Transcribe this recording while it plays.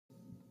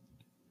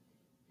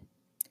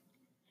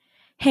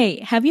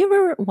Hey, have you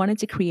ever wanted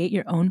to create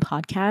your own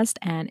podcast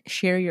and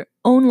share your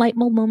own light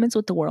bulb moments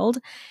with the world?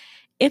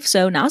 If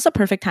so, now's the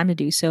perfect time to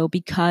do so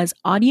because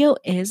audio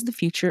is the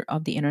future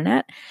of the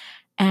internet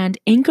and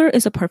Anchor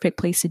is a perfect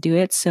place to do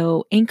it.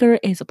 So, Anchor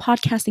is a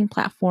podcasting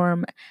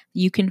platform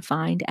you can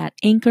find at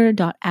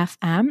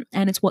anchor.fm,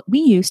 and it's what we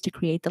use to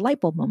create the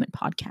Lightbulb Moment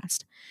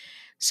podcast.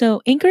 So,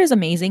 Anchor is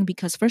amazing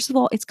because, first of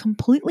all, it's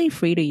completely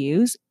free to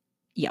use.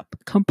 Yep,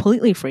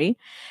 completely free.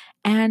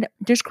 And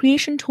there's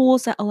creation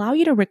tools that allow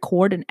you to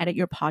record and edit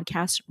your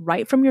podcast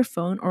right from your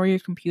phone or your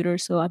computer.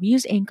 So I've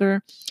used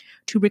Anchor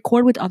to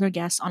record with other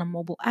guests on a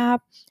mobile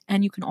app,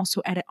 and you can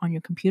also edit on your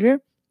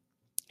computer.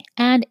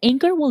 And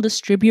Anchor will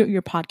distribute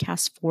your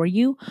podcast for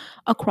you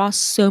across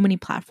so many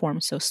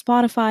platforms. So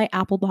Spotify,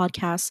 Apple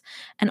Podcasts,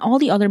 and all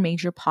the other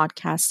major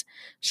podcast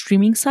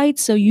streaming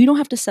sites. So you don't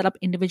have to set up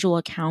individual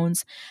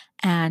accounts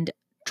and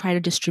try to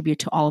distribute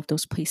to all of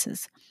those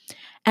places.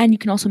 And you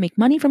can also make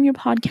money from your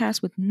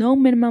podcast with no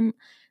minimum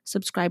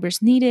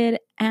subscribers needed.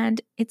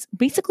 And it's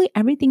basically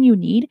everything you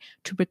need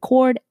to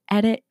record,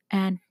 edit,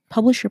 and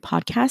publish your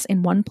podcast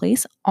in one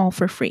place, all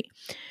for free.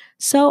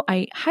 So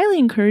I highly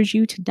encourage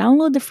you to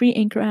download the free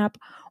Anchor app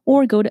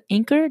or go to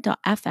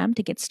anchor.fm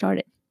to get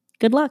started.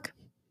 Good luck.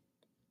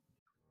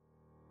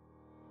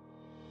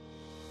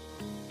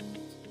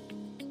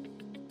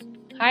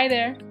 Hi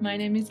there, my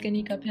name is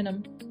Ghanika.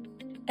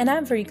 And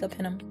I'm Varika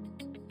Pinham.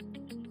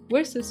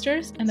 We're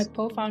sisters and the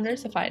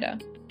co-founders of IDA.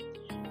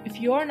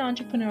 If you're an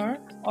entrepreneur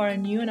or a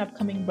new and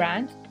upcoming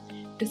brand,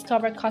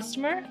 discover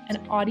customer and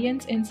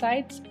audience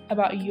insights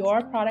about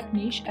your product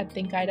niche at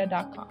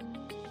thinkida.com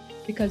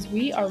because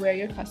we are where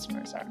your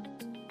customers are.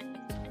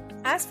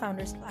 As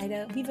founders of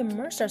IDA, we've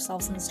immersed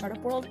ourselves in the startup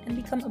world and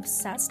become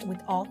obsessed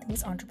with all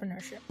things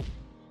entrepreneurship.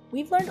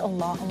 We've learned a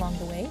lot along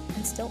the way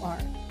and still are,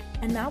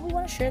 and now we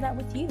want to share that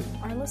with you,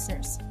 our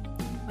listeners.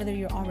 Whether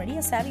you're already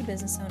a savvy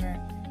business owner,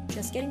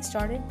 just getting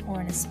started,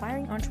 or an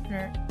aspiring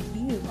entrepreneur,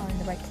 you are in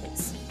the right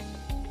place.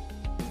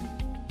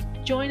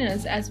 Join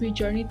us as we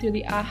journey through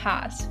the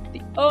ahas,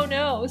 the oh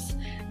no's,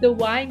 the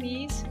why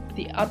me's,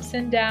 the ups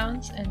and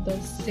downs, and those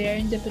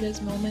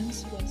serendipitous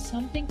moments when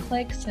something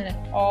clicks and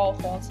it all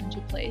falls into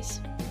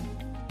place.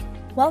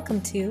 Welcome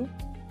to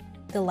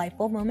the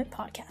Lightbulb Moment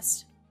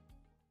Podcast.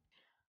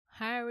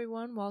 Hi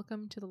everyone,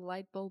 welcome to the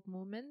Lightbulb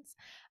Moments.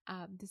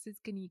 This is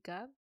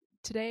Ghanika.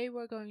 Today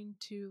we're going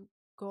to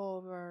go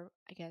over,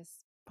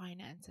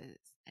 finances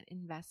and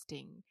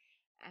investing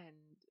and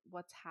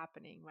what's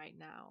happening right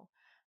now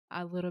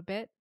a little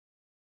bit.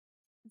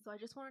 So I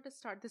just wanted to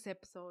start this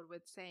episode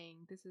with saying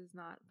this is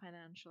not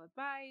financial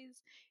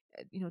advice.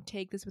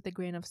 Take this with a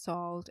grain of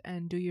salt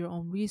and do your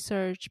own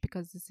research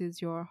because this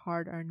is your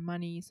hard-earned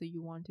money. So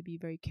you want to be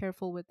very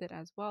careful with it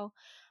as well.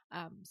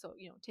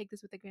 Take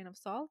this with a grain of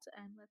salt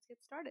and let's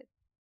get started.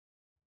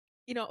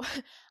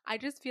 I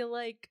just feel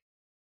like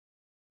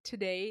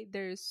today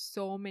there's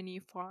so many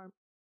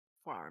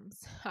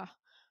forms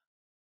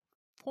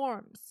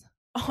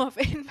of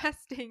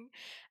investing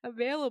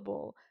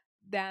available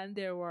than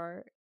there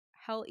were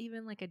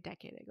even like a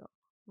decade ago,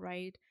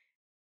 right?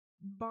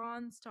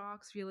 Bond,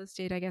 stocks, real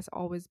estate, I guess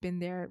always been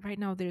there. Right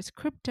now there's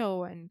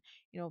crypto and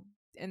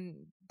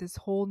this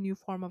whole new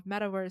form of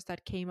metaverse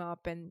that came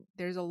up, and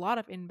there's a lot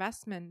of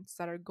investments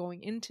that are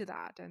going into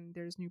that, and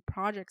there's new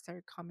projects that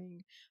are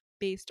coming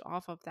based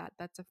off of that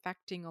that's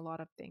affecting a lot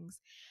of things.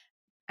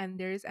 And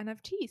there's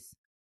NFTs,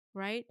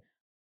 right?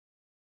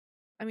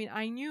 I mean,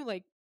 I knew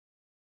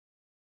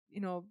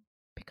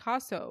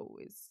Picasso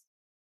is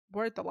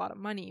worth a lot of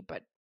money,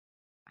 but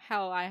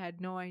hell, I had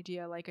no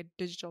idea like a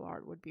digital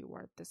art would be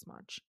worth this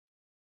much.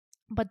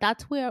 But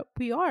that's where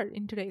we are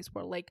in today's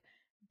world. Like,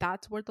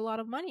 that's worth a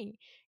lot of money.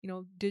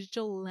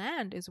 Digital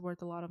land is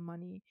worth a lot of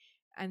money,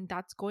 and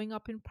that's going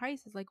up in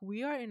prices. Like,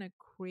 we are in a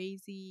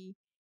crazy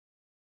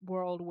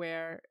world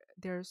where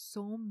there's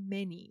so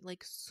many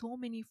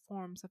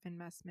forms of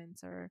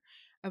investments are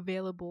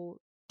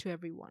available to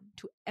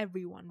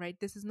everyone, right?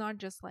 This is not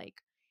just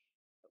like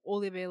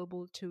only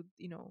available to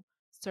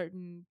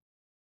certain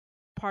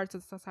parts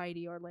of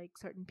society or like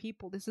certain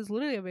people. This is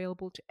literally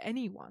available to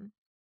anyone,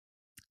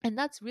 and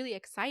that's really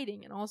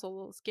exciting and also a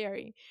little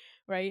scary,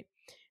 right?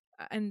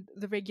 And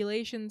the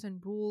regulations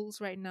and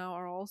rules right now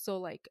are also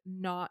like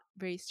not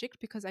very strict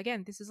because,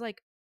 again, this is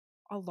like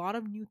a lot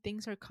of new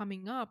things are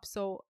coming up.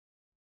 So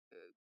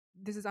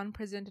this is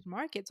unprecedented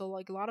market, so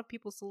like a lot of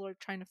people still are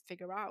trying to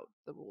figure out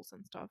the rules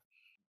and stuff,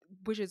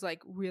 which is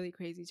like really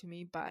crazy to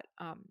me. But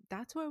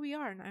that's where we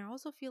are. And I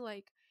also feel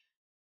like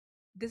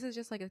this is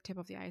just like a tip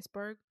of the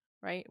iceberg,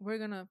 right? We're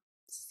gonna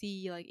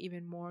see like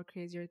even more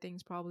crazier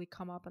things probably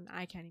come up, and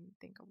I can't even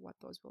think of what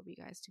those will be,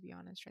 guys, to be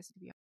honest.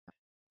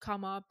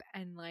 Come up,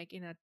 and like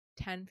in a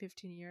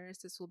 10-15 years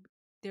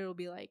there will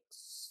be like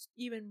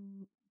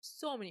even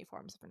so many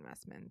forms of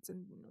investments,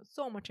 and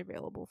so much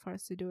available for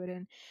us to do it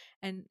in.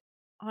 And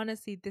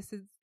honestly, this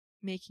is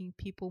making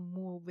people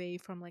move away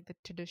from like the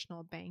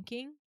traditional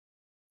banking,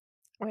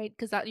 right?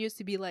 Because that used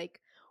to be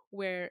like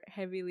where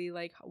heavily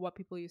like what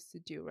people used to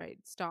do, right?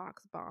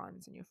 Stocks,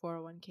 bonds, and your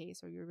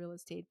 401ks or your real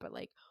estate, but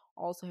like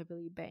also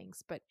heavily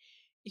banks. But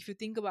if you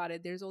think about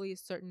it, there's only a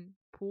certain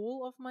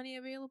pool of money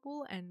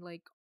available, and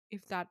like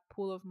if that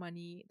pool of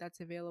money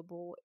that's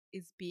available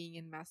is being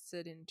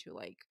invested into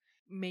like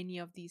many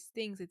of these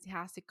things, it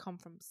has to come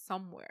from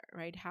somewhere,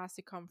 right? It has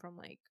to come from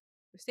like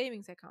your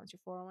savings accounts, your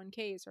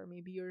 401ks, or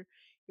maybe you're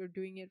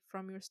doing it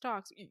from your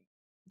stocks.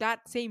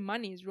 That same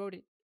money is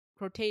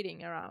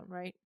rotating around,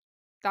 right?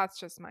 That's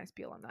just my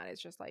spiel on that.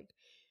 It's just like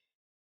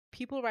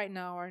people right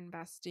now are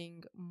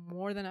investing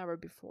more than ever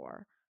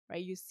before,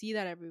 right? You see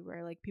that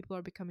everywhere. Like people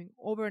are becoming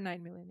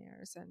overnight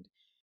millionaires and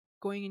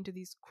going into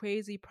these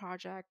crazy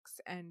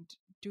projects and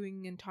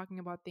doing and talking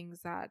about things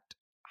that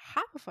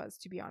half of us,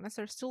 to be honest,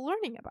 are still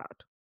learning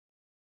about.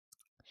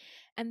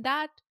 And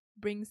that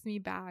brings me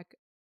back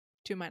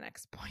to my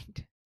next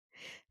point.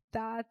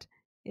 That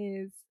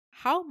is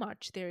how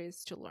much there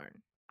is to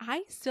learn.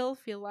 I still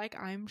feel like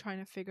I'm trying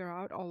to figure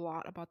out a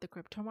lot about the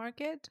crypto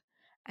market.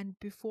 And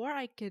before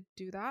I could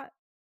do that,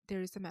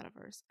 there is the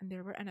metaverse and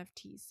there were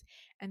NFTs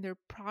and there are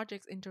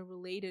projects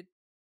interrelated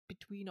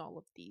between all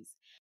of these.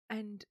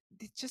 And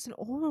it's just an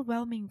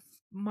overwhelming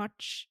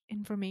much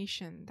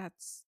information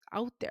that's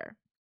out there.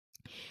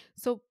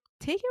 So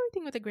take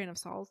everything with a grain of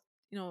salt,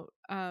 you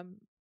know,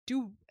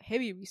 do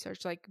heavy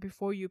research like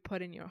before you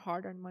put in your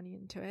hard-earned money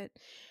into it.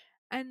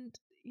 And,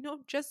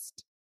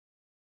 just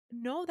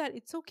know that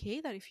it's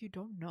okay that if you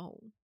don't know.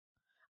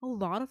 A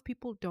lot of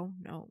people don't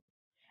know.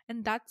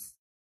 And that's,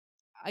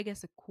 I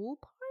guess, a cool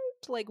part.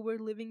 Like, we're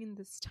living in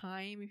this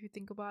time, if you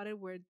think about it,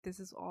 where this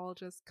is all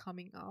just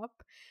coming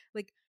up.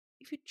 Like,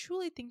 if you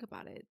truly think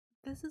about it,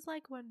 this is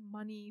like when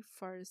money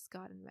first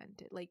got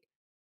invented. Like,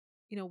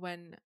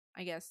 when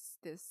I guess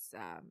the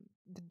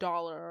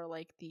dollar, or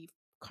like the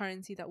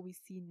currency that we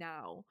see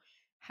now,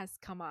 has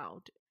come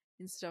out,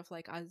 instead of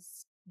like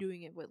us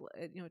doing it with,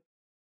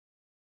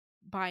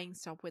 buying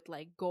stuff with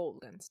like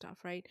gold and stuff,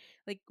 right?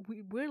 Like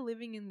we're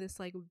living in this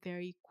like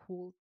very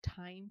cool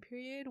time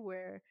period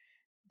where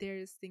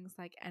there's things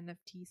like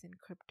NFTs and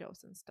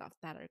cryptos and stuff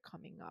that are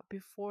coming up.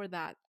 Before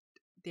that,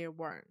 there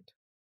weren't.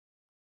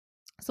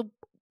 So,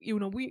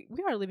 we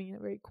are living in a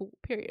very cool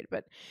period,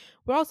 but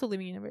we're also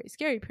living in a very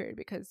scary period,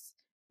 because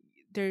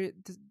the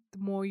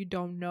more you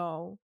don't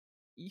know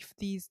if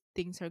these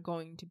things are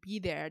going to be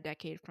there a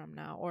decade from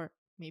now, or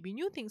maybe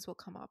new things will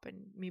come up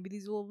and maybe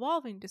these will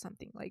evolve into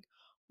something, like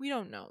we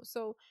don't know.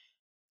 So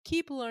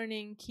keep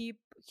learning, keep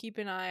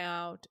an eye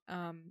out,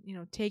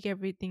 take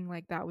everything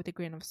like that with a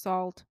grain of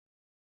salt,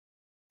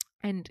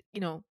 and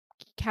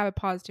have a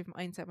positive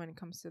mindset when it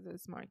comes to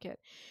this market,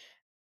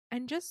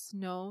 and just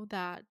know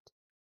that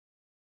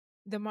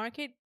the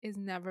market is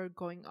never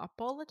going up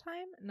all the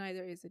time,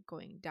 neither is it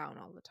going down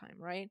all the time,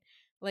 right?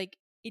 Like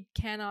it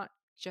cannot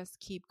just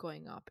keep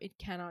going up, it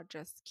cannot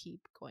just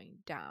keep going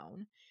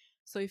down.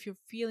 So if you're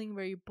feeling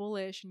very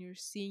bullish and you're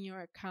seeing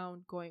your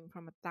account going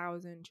from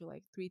 1,000 to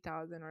like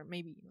 3,000, or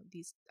maybe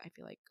these, I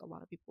feel like a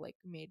lot of people like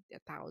made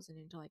 1,000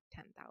 into like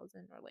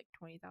 10,000 or like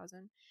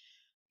 20,000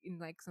 in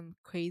like some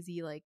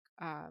crazy like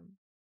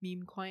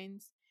meme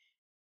coins.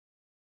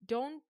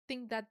 Don't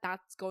think that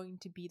that's going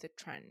to be the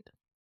trend,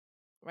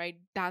 right?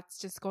 That's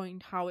just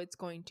going how it's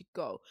going to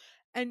go.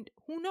 And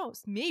who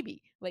knows,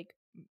 maybe like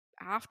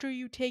after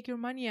you take your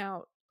money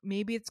out,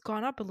 maybe it's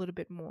gone up a little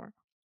bit more,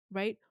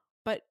 right?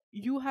 But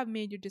you have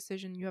made your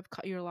decision, you have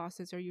cut your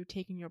losses, or you're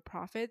taking your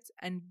profits,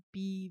 and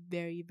be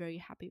very, very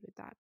happy with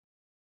that.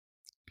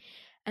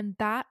 And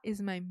that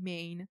is my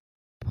main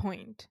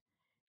point,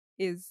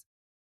 is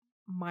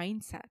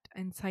mindset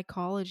and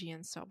psychology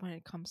and stuff when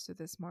it comes to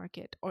this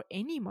market, or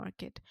any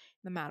market,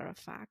 the matter of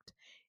fact,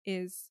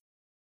 is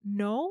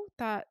know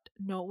that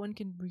no one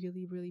can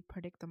really, really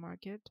predict the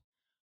market.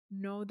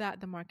 Know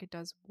that the market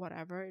does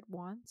whatever it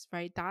wants,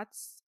 right?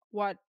 That's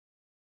what,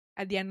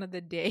 at the end of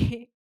the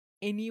day,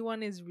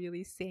 anyone is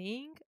really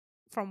saying,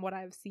 from what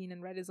I've seen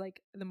and read, is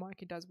like the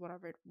market does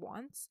whatever it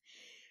wants.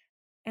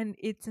 And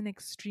it's an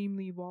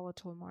extremely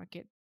volatile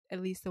market,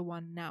 at least the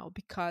one now,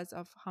 because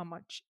of how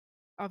much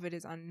of it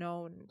is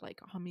unknown, like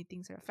how many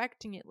things are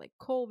affecting it, like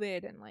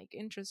COVID and like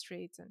interest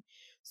rates, and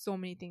so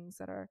many things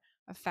that are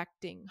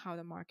affecting how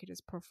the market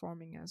is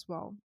performing as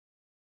well.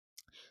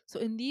 So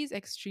in these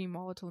extreme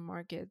volatile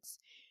markets,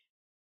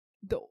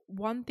 the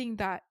one thing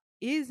that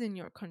is in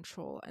your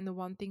control, and the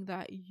one thing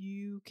that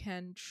you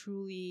can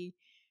truly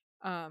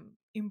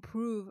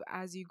improve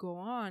as you go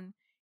on,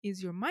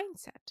 is your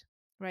mindset,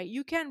 right?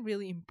 You can't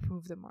really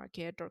improve the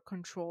market or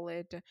control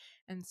it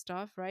and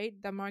stuff, right?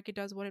 The market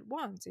does what it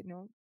wants,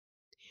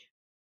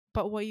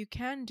 but what you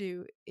can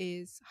do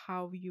is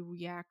how you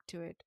react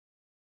to it.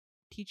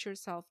 Teach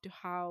yourself to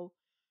how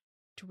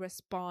to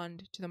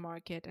respond to the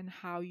market, and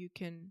how you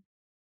can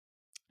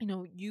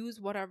use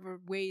whatever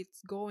way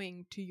it's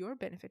going to your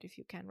benefit, if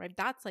you can, right?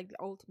 That's like the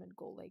ultimate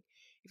goal. Like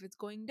if it's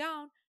going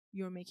down,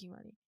 you're making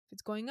money. If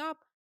it's going up,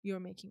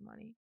 you're making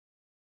money,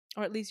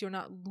 or at least you're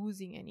not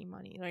losing any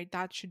money, right?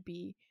 That should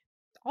be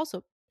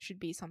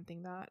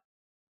something that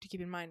to keep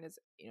in mind, is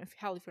if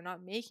you're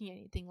not making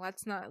anything,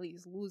 let's not at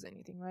least lose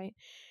anything, right?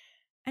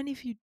 And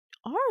if you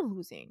are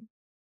losing,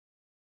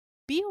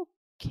 be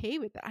okay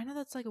with that. I know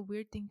that's like a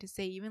weird thing to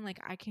say. Even like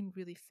I can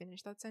really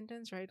finish that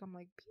sentence, right? I'm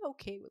like, be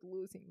okay with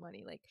losing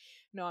money. Like,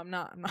 no, I'm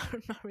not. I'm not,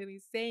 I'm not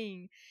really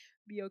saying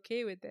be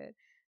okay with it.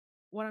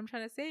 What I'm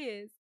trying to say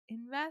is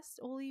invest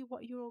only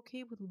what you're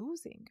okay with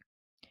losing.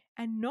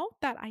 And note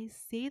that I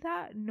say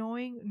that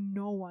knowing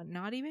no one,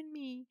 not even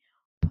me,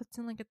 puts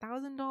in like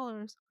 $1,000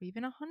 or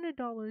even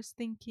 $100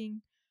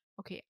 thinking,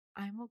 okay,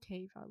 I'm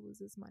okay if I lose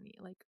this money.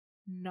 Like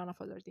none of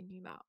us are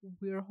thinking that.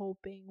 We're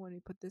hoping when we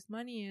put this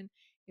money in,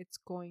 it's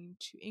going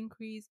to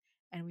increase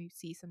and we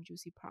see some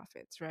juicy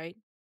profits, right?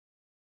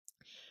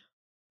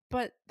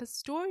 But the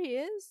story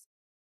is,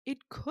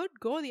 it could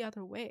go the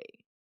other way.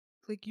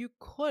 Like you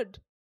could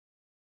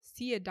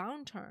see a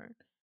downturn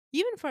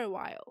even for a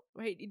while,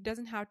 right? It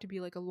doesn't have to be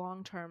like a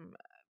long term,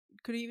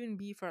 it could even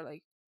be for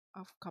like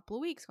a couple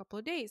of weeks, couple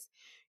of days.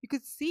 You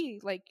could see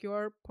like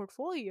your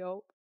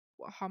portfolio,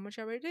 how much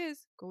ever it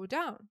is, go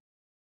down,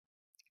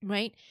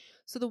 right?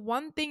 So the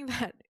one thing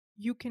that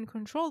you can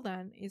control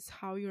then is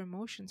how your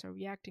emotions are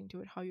reacting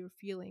to it, how you're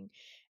feeling,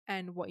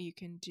 and what you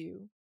can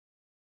do.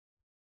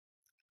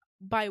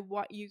 By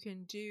what you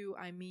can do,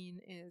 I mean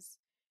is,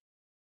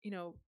 you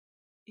know,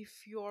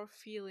 if you're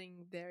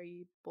feeling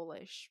very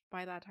bullish,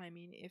 by that I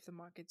mean if the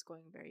market's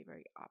going very,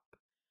 very up,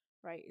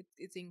 right?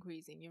 It's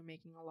increasing, you're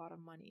making a lot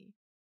of money.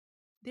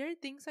 There are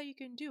things that you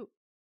can do.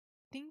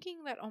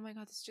 Thinking that, oh my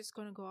God, it's just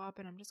going to go up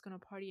and I'm just going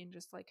to party and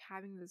just like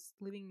having this,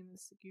 living in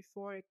this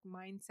euphoric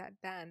mindset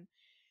then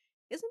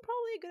isn't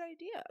probably a good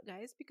idea,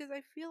 guys, because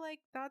I feel like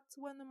that's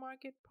when the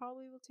market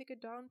probably will take a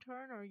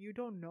downturn, or you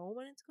don't know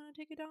when it's going to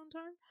take a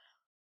downturn.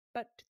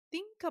 But to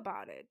think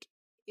about it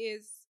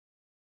is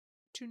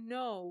to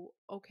know,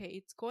 okay,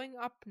 it's going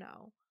up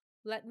now.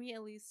 Let me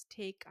at least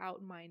take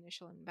out my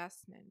initial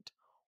investment,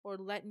 or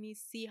let me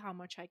see how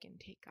much I can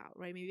take out,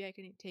 right? Maybe I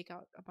can take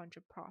out a bunch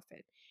of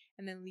profit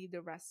and then leave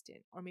the rest in,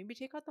 or maybe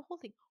take out the whole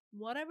thing.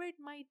 Whatever it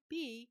might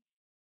be,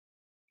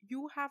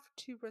 you have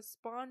to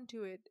respond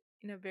to it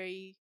in a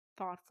very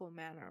thoughtful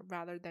manner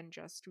rather than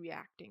just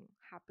reacting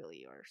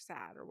happily or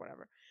sad or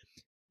whatever.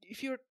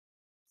 If you're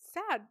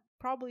sad,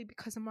 probably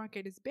because the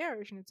market is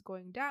bearish and it's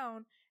going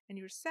down and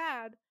you're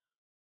sad,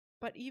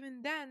 but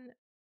even then,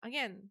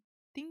 again,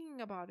 thinking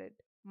about it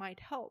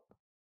might help,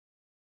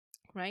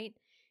 right?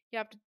 You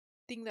have to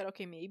think that,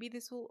 okay, maybe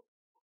this will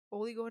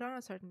only go down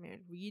a certain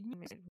minute. Read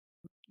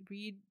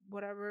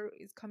whatever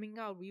is coming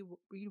out,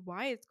 read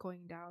why it's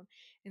going down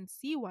and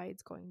see why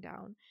it's going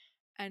down.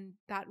 And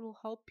that will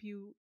help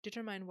you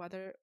determine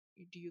whether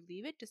do you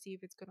leave it to see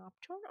if it's going to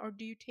upturn, or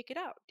do you take it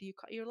out? Do you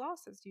cut your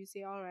losses? Do you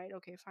say, all right,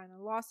 okay, fine, I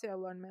lost it, I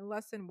learned my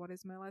lesson. What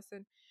is my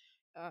lesson?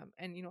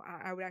 And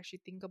I would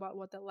actually think about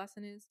what that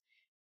lesson is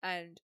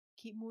and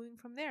keep moving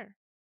from there,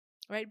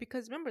 right?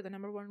 Because remember, the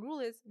number one rule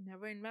is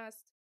never invest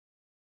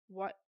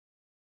what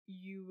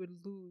you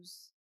would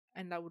lose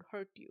and that would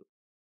hurt you.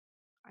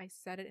 I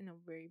said it in a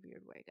very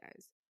weird way,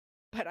 guys.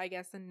 But I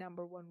guess the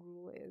number one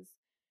rule is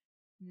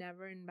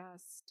never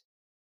invest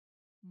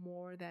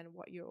more than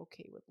what you're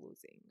okay with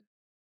losing.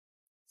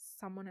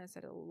 Someone has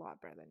said it a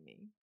lot better than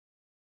me.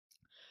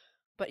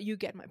 But you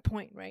get my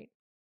point, right?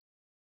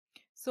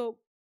 So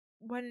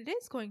when it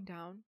is going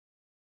down,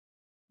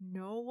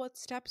 know what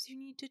steps you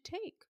need to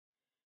take,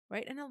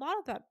 right? And a lot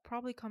of that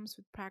probably comes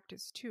with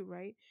practice too,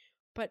 right?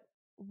 But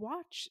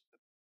watch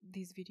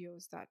these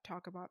videos that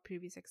talk about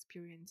previous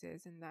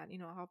experiences and that,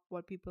 how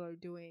what people are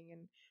doing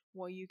and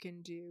what you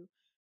can do.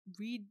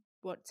 Read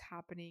what's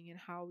happening and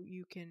how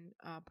you can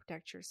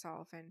protect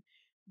yourself and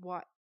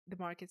what the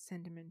market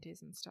sentiment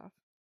is and stuff,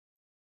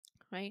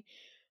 right?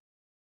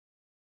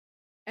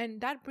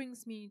 And that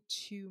brings me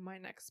to my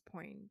next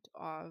point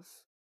of,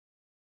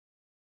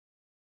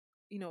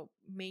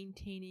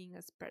 maintaining a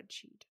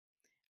spreadsheet.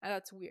 And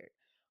that's weird,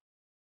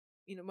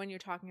 when you're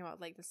talking about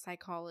like the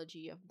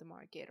psychology of the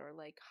market or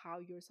like how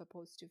you're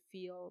supposed to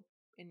feel,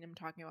 and I'm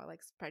talking about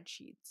like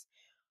spreadsheets.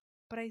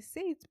 But I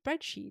say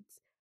spreadsheets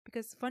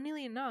because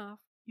funnily enough,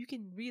 you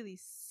can really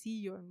see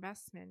your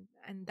investment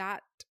and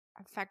that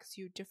affects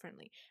you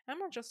differently. And I'm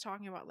not just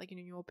talking about like,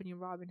 you open your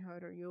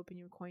Robinhood or you open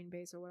your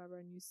Coinbase or whatever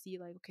and you see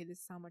like, okay, this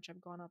is how much I've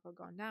gone up or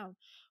gone down.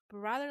 But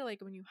rather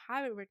like when you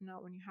have it written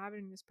out, when you have it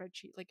in a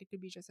spreadsheet, like it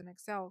could be just an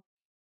Excel,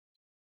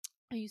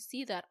 and you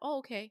see that, oh,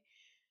 okay,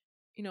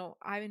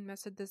 I've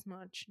invested this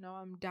much, now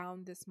I'm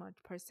down this much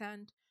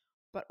percent,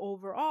 but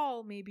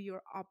overall, maybe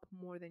you're up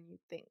more than you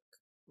think,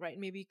 right?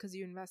 Maybe because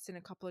you invest in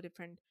a couple of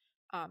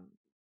um,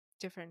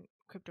 different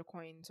crypto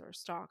coins or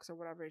stocks or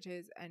whatever it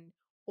is, and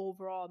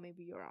overall,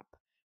 maybe you're up,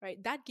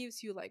 right? That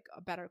gives you like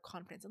a better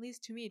confidence. At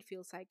least to me, it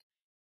feels like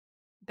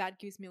that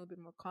gives me a little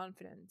bit more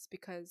confidence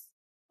because,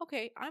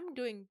 okay, I'm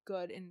doing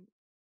good in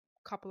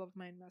a couple of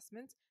my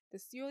investments.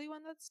 This is the only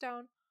one that's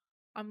down.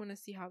 I'm going to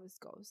see how this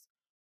goes.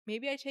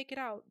 Maybe I take it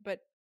out, but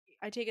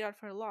I take it out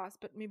for a loss,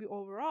 but maybe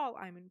overall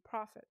I'm in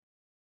profit,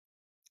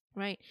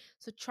 right?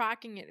 So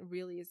tracking it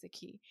really is the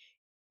key.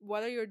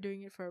 Whether you're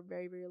doing it for a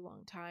very, very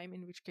long time,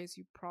 in which case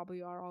you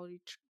probably are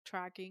already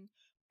tracking,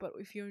 but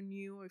if you're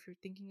new or if you're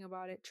thinking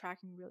about it,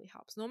 tracking really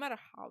helps. No matter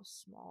how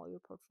small your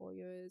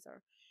portfolio is,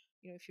 or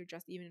if you're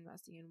just even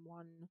investing in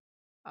one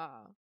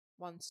uh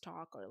one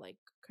stock or like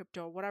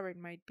crypto or whatever it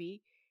might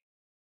be,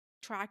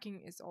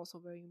 tracking is also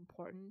very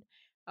important.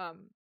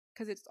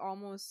 Because it's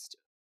almost,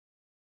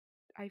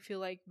 I feel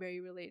like,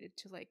 very related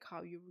to like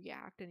how you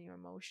react and your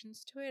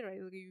emotions to it,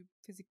 right? Like you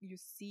physically, you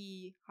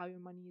see how your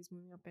money is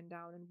moving up and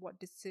down and what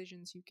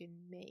decisions you can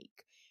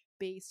make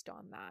based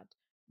on that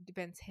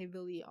depends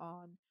heavily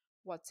on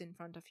what's in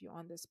front of you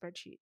on the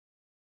spreadsheet.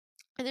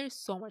 And there's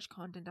so much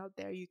content out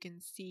there you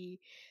can see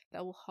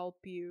that will help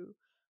you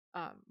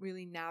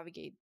really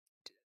navigate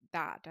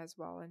that as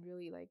well, and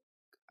really like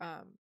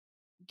um,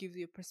 gives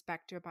you a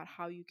perspective about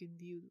how you can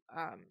view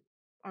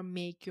or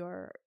make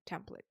your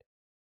template.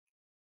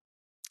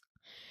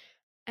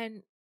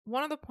 And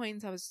one of the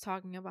points I was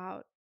talking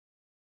about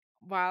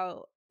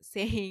while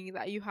saying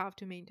that you have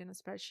to maintain a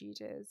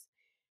spreadsheet is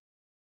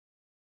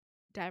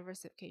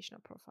diversification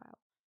of profile.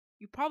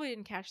 You probably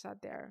didn't catch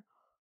that there,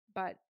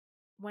 but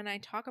when I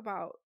talk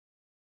about,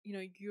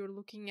 you're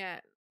looking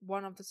at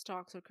one of the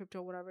stocks or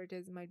crypto, whatever it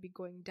is, might be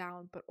going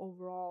down, but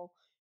overall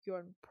you're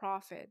in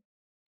profit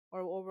or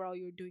overall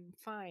you're doing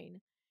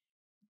fine,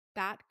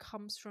 that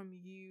comes from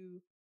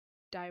you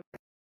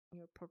diversifying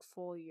your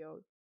portfolio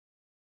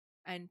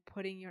and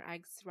putting your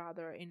eggs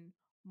rather in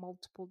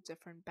multiple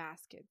different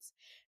baskets.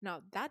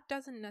 Now, that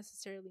doesn't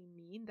necessarily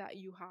mean that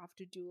you have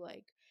to do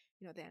like,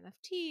 the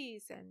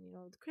NFTs and,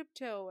 the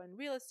crypto and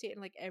real estate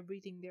and like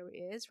everything there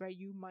is, right?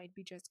 You might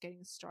be just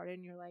getting started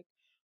and you're like,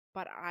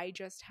 but I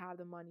just have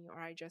the money, or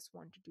I just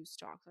want to do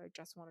stocks, or I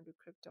just want to do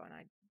crypto and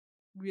I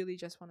really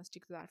just want to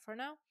stick to that for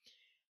now.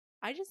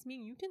 I just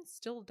mean you can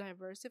still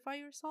diversify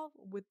yourself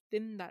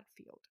within that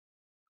field,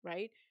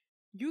 right?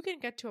 You can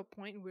get to a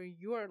point where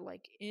you're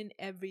like in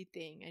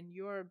everything and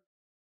you're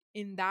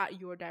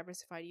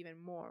diversified even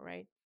more,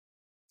 right?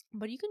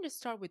 But you can just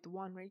start with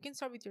one, right? You can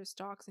start with your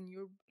stocks and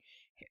you're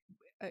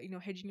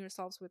hedging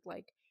yourselves with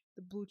like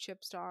the blue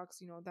chip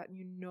stocks, that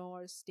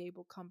are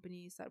stable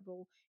companies that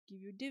will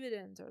give you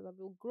dividends or that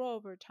will grow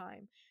over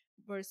time,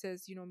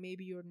 versus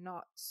maybe you're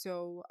not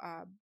so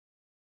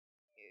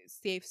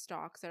safe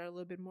stocks that are a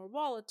little bit more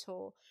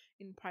volatile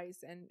in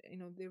price, and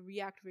they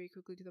react very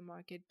quickly to the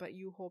market, but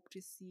you hope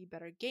to see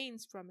better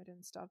gains from it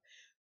and stuff.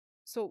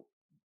 So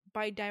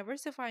by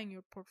diversifying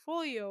your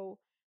portfolio,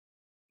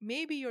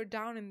 maybe you're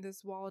down in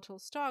this volatile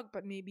stock,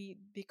 but maybe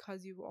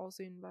because you've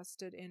also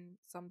invested in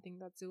something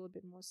that's a little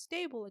bit more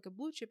stable, like a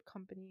blue chip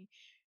company,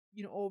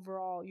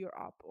 overall you're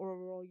up, or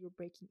overall you're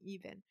breaking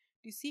even.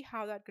 Do you see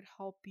how that could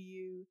help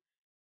you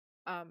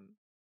um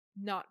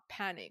not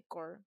panic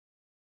or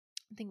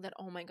think that,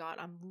 oh my god,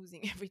 I'm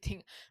losing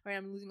everything, right?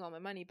 I'm losing all my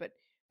money, but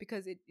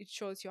because it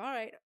shows you, all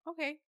right,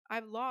 okay,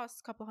 I've lost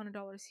a couple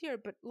 $100 here,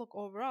 but look,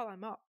 overall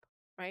I'm up,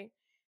 right?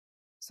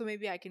 So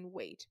maybe I can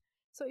wait.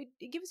 So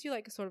it gives you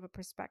like a sort of a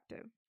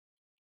perspective.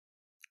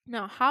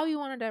 Now, how you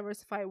want to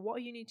diversify,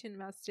 what you need to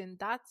invest in,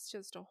 that's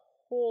just a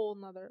whole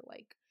nother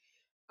like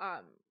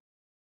um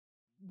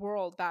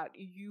world that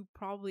you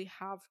probably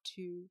have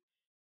to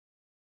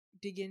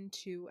dig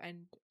into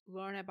and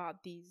learn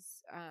about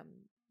these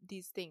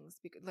things,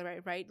 because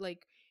right,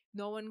 like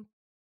no one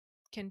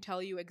can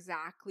tell you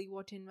exactly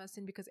what to invest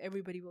in, because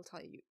everybody will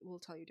tell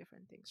you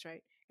different things,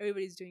 right?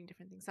 Everybody's doing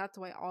different things. That's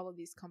why all of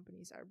these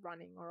companies are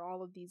running, or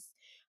all of these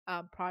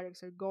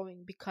projects are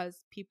going,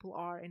 because people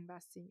are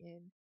investing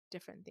in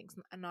different things,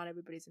 and not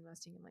everybody's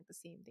investing in like the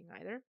same thing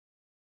either.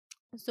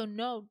 So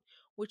know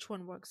which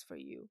one works for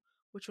you,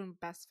 which one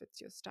best fits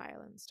your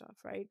style and stuff,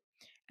 right?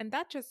 And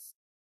that just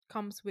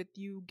comes with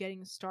you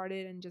getting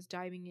started and just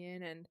diving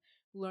in and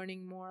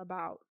learning more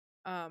about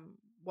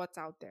what's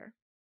out there.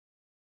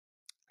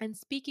 And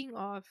speaking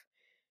of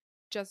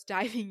just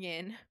diving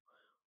in,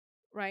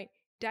 right?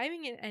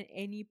 Diving in at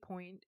any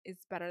point is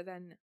better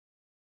than,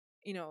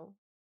 you know,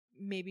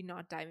 maybe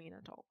not diving in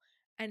at all.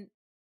 And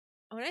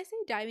when I say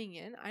diving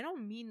in, I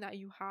don't mean that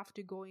you have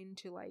to go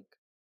into like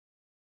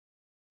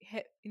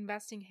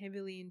investing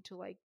heavily into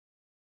like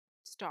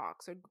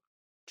stocks or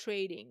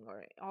trading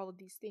or all of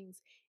these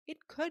things.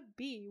 It could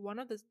be one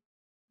of the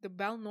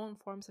well-known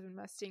forms of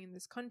investing in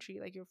this country,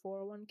 like your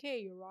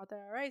 401k, your Roth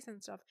IRAs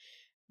and stuff,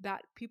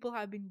 that people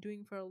have been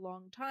doing for a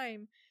long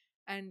time,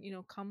 and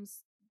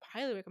comes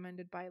highly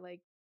recommended by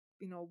like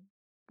you know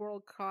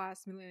world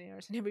class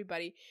millionaires and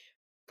everybody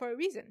for a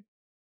reason,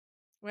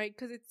 right?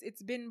 Because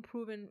it's been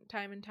proven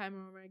time and time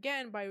over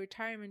again, by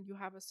retirement you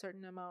have a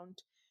certain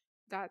amount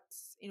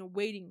that's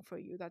waiting for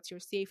you, that's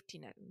your safety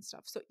net and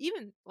stuff. So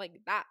even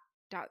like that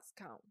does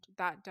count,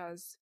 that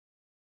does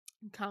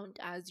count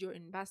as your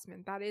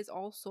investment. That is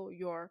also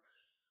your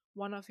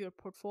one of your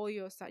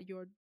portfolios that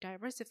you're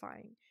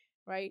diversifying,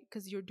 right?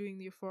 Because you're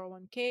doing your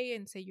 401k,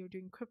 and say you're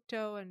doing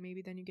crypto, and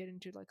maybe then you get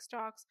into like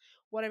stocks,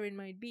 whatever it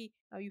might be.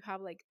 Now you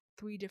have like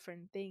three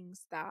different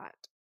things that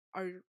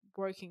are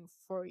working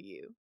for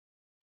you,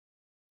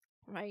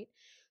 right?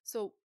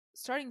 So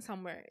starting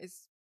somewhere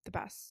is the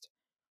best.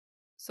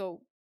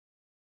 So,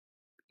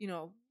 you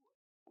know,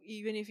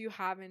 even if you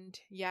haven't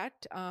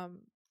yet,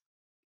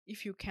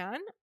 if you can,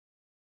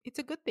 it's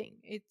a good thing.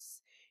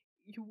 It's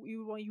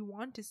you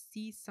want to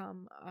see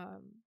some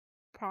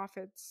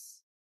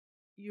profits,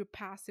 you're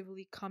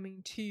passively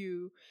coming to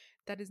you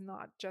that is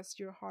not just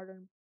your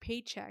hard-earned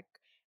paycheck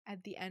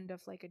at the end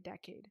of like a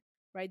decade,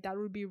 right? That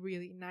would be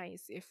really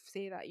nice if,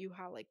 say that you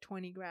have like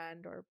 20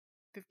 grand or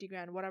 50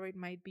 grand, whatever it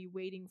might be,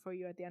 waiting for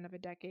you at the end of a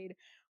decade,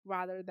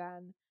 rather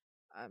than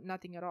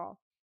nothing at all.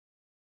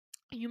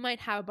 You might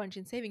have a bunch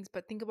in savings,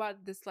 but think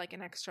about this like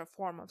an extra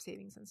form of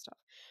savings and stuff.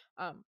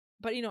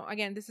 But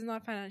again, this is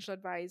not financial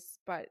advice,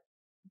 but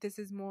this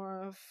is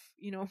more of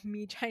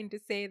me trying to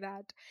say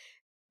that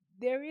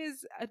there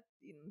is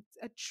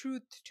a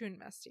truth to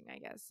investing, I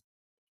guess.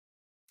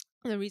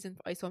 And the reason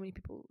why so many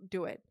people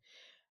do it.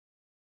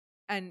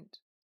 And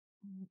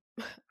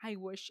I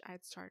wish I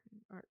had started,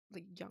 or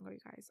like younger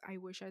guys, I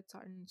wish I'd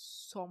started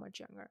so much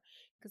younger,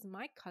 because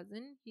my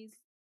cousin, he's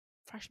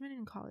freshman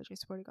in college, I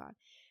swear to God,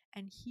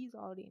 and he's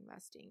already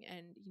investing,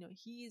 and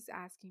he's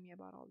asking me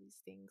about all these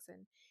things,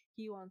 and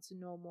he wants to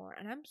know more,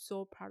 and I'm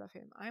so proud of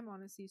him. I'm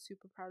honestly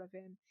super proud of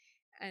him,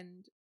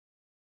 and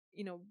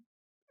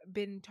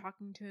been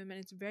talking to him, and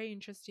it's very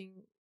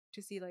interesting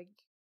to see like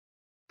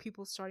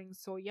people starting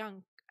so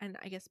young. And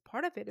I guess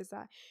part of it is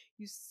that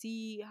you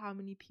see how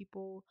many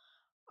people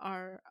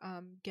are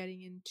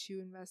getting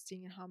into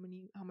investing, and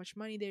how much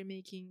money they're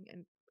making,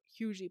 and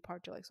hugely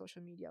part to like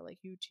social media, like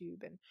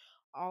YouTube and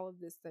all of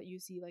this, that you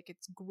see like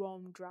it's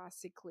grown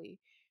drastically,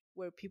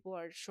 where people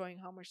are showing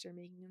how much they're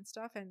making and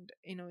stuff, and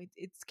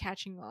it's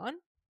catching on,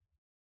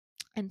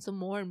 and so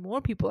more and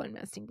more people are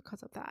investing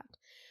because of that.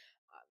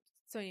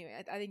 So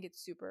anyway, I think it's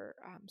super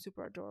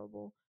super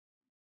adorable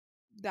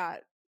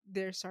that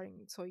they're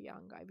starting so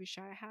young. I wish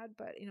I had,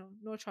 but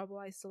no trouble,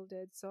 I still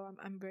did. So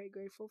I'm very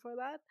grateful for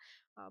that.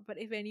 But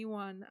if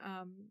anyone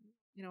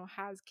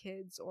has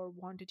kids or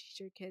want to teach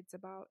their kids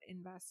about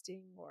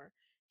investing, or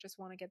just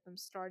want to get them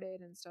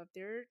started and stuff,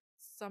 there are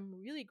some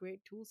really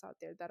great tools out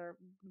there that are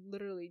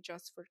literally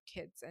just for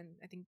kids. And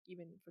I think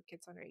even for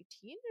kids under 18,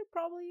 there are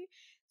probably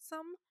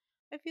some,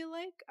 I feel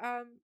like,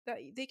 that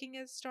they can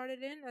get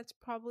started in. That's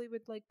probably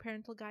with like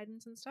parental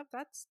guidance and stuff.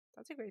 That's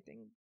a great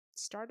thing.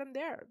 Start them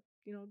there.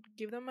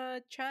 Give them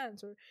a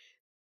chance, or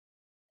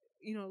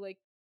like,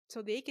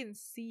 so they can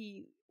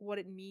see what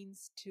it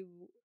means to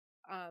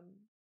um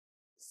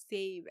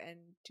save, and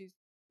to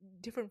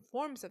different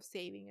forms of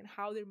saving, and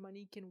how their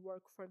money can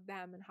work for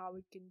them, and how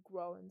it can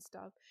grow and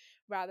stuff,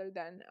 rather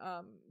than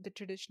the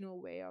traditional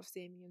way of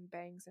saving in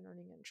banks and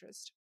earning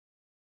interest.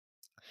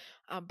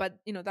 But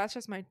that's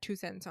just my 2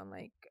 cents on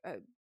like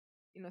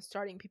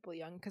starting people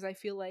young, because I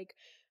feel like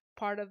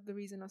part of the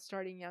reason of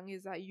starting young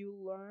is that you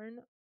learn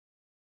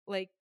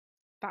like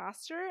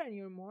faster, and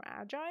you're more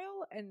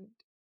agile, and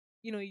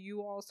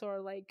you also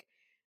are like,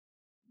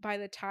 by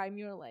the time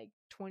you're like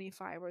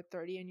 25 or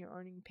 30 and you're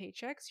earning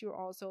paychecks, you're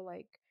also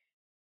like,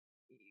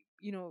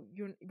 you're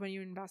when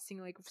you're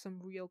investing like some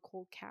real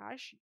cold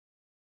cash,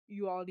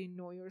 you already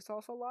know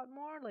yourself a lot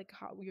more, like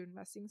how your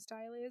investing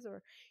style is,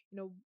 or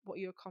what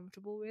you're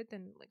comfortable with,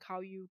 and like how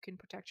you can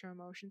protect your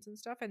emotions and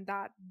stuff. And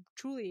that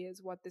truly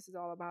is what this is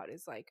all about,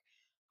 is like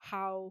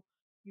how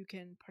you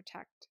can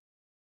protect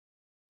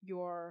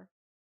your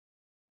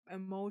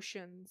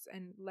emotions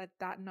and let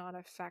that not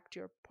affect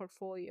your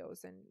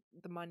portfolios and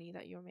the money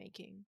that you're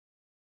making.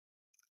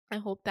 I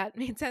hope that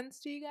made sense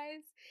to you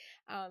guys.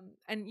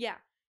 And yeah,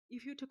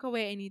 if you took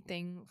away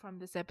anything from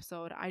this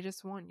episode, I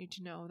just want you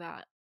to know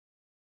that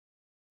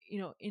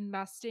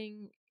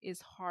investing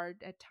is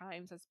hard at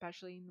times,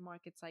 especially in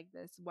markets like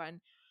this,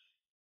 when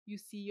you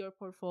see your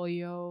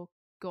portfolio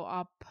go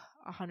up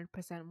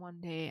 100% one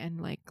day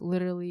and like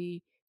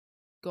literally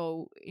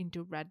go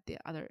into red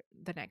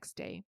the next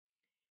day.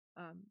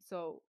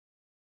 So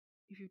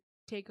if you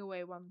take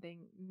away one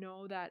thing,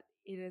 know that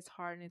it is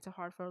hard, and it's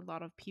hard for a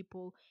lot of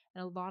people,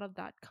 and a lot of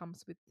that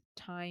comes with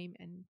time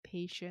and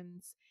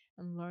patience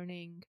and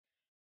learning,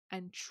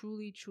 and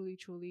truly truly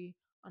truly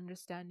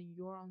understanding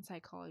your own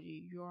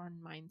psychology, your own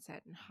mindset,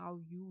 and how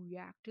you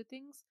react to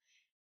things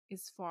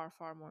is far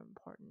far more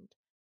important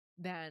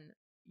than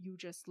you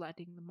just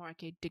letting the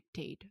market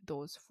dictate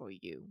those for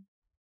you.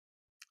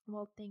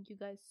 Well, thank you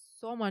guys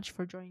so much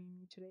for joining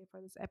me today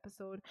for this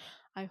episode.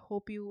 I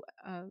hope you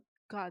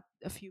got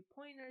a few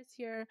pointers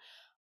here.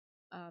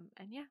 And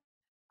yeah,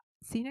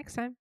 see you next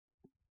time.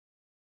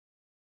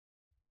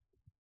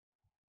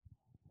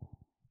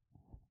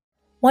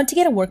 Want to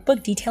get a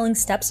workbook detailing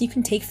steps you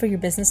can take for your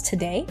business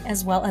today,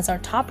 as well as our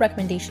top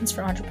recommendations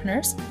for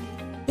entrepreneurs?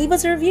 Leave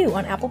us a review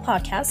on Apple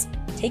Podcasts,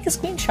 take a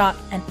screenshot,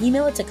 and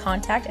email it to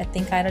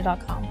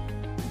contact@thinkida.com.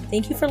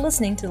 Thank you for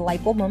listening to the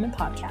Lightbulb Moment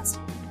podcast.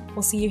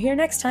 We'll see you here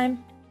next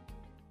time.